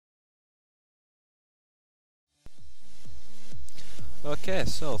Okay,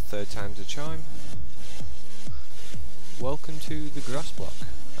 so third time's a charm. Welcome to TheGrassBlock.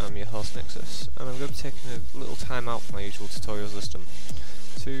 I'm your host Nixxus, and I'm going to be taking a little time out from my usual tutorial system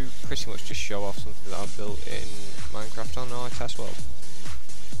to pretty much just show off something that I've built in Minecraft on our test world.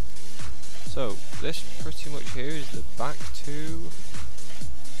 So, this pretty much here is the back to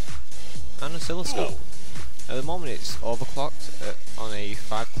an oscilloscope. At the moment it's overclocked on a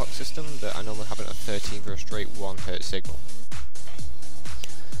 5 clock system, but I normally have it at 13 for a straight 1 Hz signal.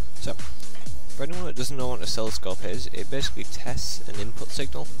 So, for anyone that doesn't know what an oscilloscope is, it basically tests an input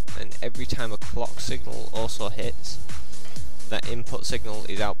signal, and every time a clock signal also hits, that input signal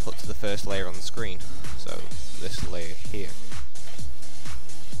is output to the first layer on the screen. So, this layer here.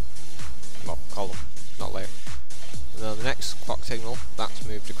 Well, column, not layer. And then the next clock signal, that's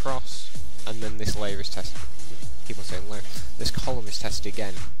moved across, and then this layer is tested. Keep on saying layer. This column is tested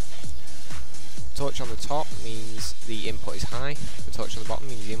again. Torch on the top means the input is high, the torch on the bottom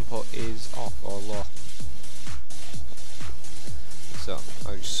means the input is off or low. So,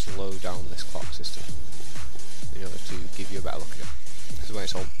 I'll just slow down this clock system in order to give you a better look at it. Because when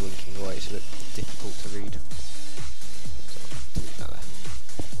it's all blinking away it's a bit difficult to read. So, delete that there.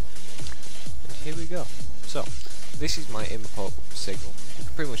 And here we go. So, this is my input signal. You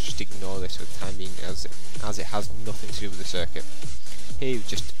can pretty much just ignore this for the time being as it has nothing to do with the circuit. Here you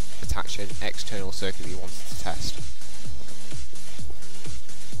just attach an external circuit that you wanted to test.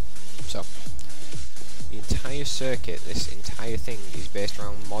 So, the entire circuit, this entire thing, is based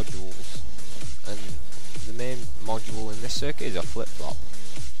around modules, and the main module in this circuit is a flip-flop.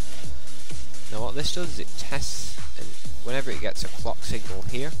 Now what this does is it tests, and whenever it gets a clock signal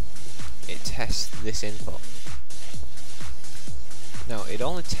here, it tests this input. Now it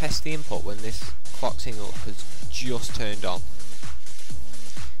only tests the input when this clock signal has just turned on.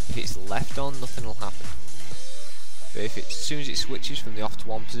 If it's left on, nothing will happen. But if as soon as it switches from the off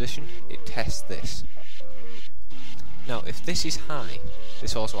to on position, it tests this. Now, if this is high,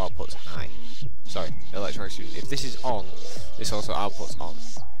 this also outputs high. Sorry, electronics. If this is on, this also outputs on.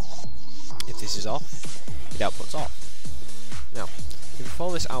 If this is off, it outputs off. Now, if we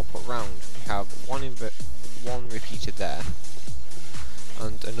follow this output round, we have one repeater there,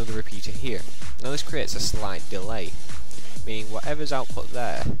 and another repeater here. Now this creates a slight delay, meaning whatever's output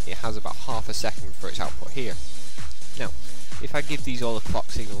there, it has about half a second for its output here. Now, if I give these all a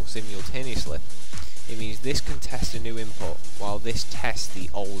clock signal simultaneously, it means this can test a new input while this tests the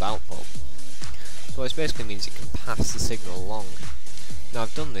old output. So this basically means it can pass the signal along. Now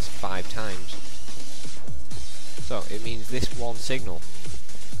I've done this 5 times. So it means this one signal,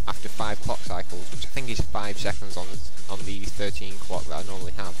 after 5 clock cycles, which I think is 5 seconds on the 13 clock that I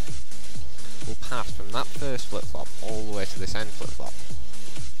normally have, will pass from that first flip-flop all the way to this end flip-flop.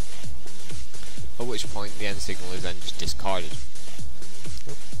 At which point the end signal is then just discarded.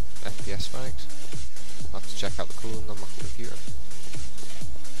 Oh, FPS spikes. I'll have to check out the cooling on my computer.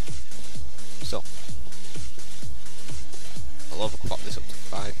 So, I'll overclock this up to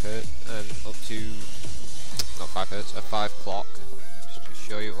 5 Hz, up to, not 5 Hz, a 5 clock, just to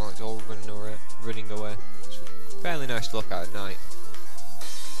show you while it's all running away. It's fairly nice to look at night.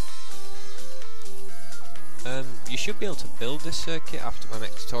 You should be able to build this circuit after my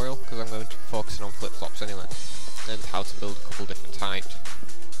next tutorial, because I'm going to be focusing on flip-flops anyway, and how to build a couple different types.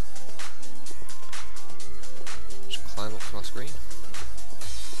 Just climb up to my screen.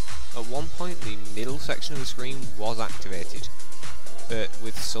 At one point the middle section of the screen was activated, but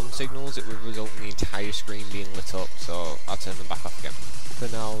with some signals it would result in the entire screen being lit up, so I'll turn them back off again. For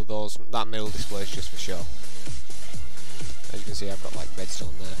now, that middle display is just for show. As you can see, I've got like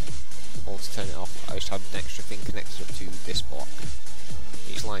redstone there. Or to turn it off, I just had an extra thing connected up to this block,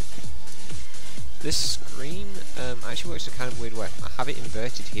 each line. This screen actually works in a kind of weird way. I have it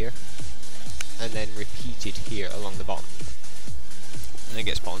inverted here, and then repeated here along the bottom, and then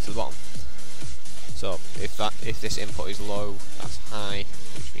gets put onto the bottom. So if this input is low, that's high,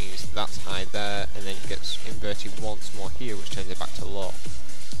 which means that's high there, and then it gets inverted once more here, which turns it back to low.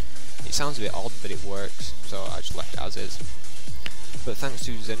 It sounds a bit odd, but it works, so I just left it as is. But thanks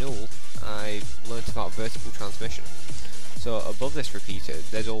to Zenul, I learnt about vertical transmission. So above this repeater,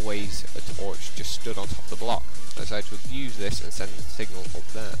 there's always a torch just stood on top of the block. I decided to abuse this and send the signal up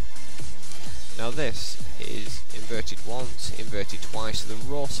there. Now this is inverted once, inverted twice, so the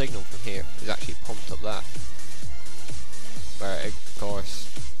raw signal from here is actually pumped up there. Where, of course,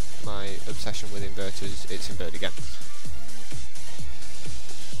 my obsession with inverters, it's inverted again.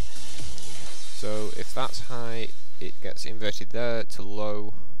 So if that's high, it gets inverted there to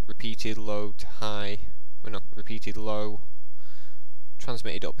low, repeated low to high, well no, repeated low,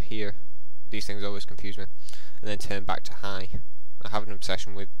 transmitted up here, these things always confuse me, and then turn back to high. I have an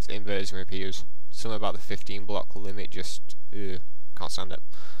obsession with inverters and repeaters. Something about the 15 block limit just can't stand it.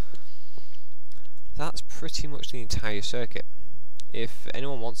 That's pretty much the entire circuit. If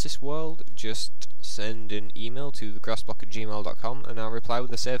anyone wants this world, just send an email to TheGrassBlock@gmail.com and I'll reply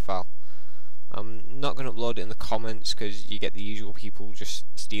with a save file. I'm not going to upload it in the comments because you get the usual people just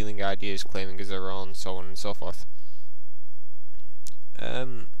stealing ideas, claiming as their own, so on and so forth.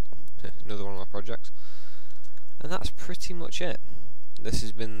 Another one of my projects. And that's pretty much it. This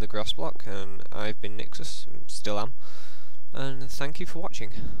has been TheGrassBlock and I've been Nixxus, still am, and thank you for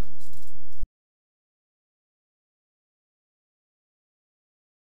watching.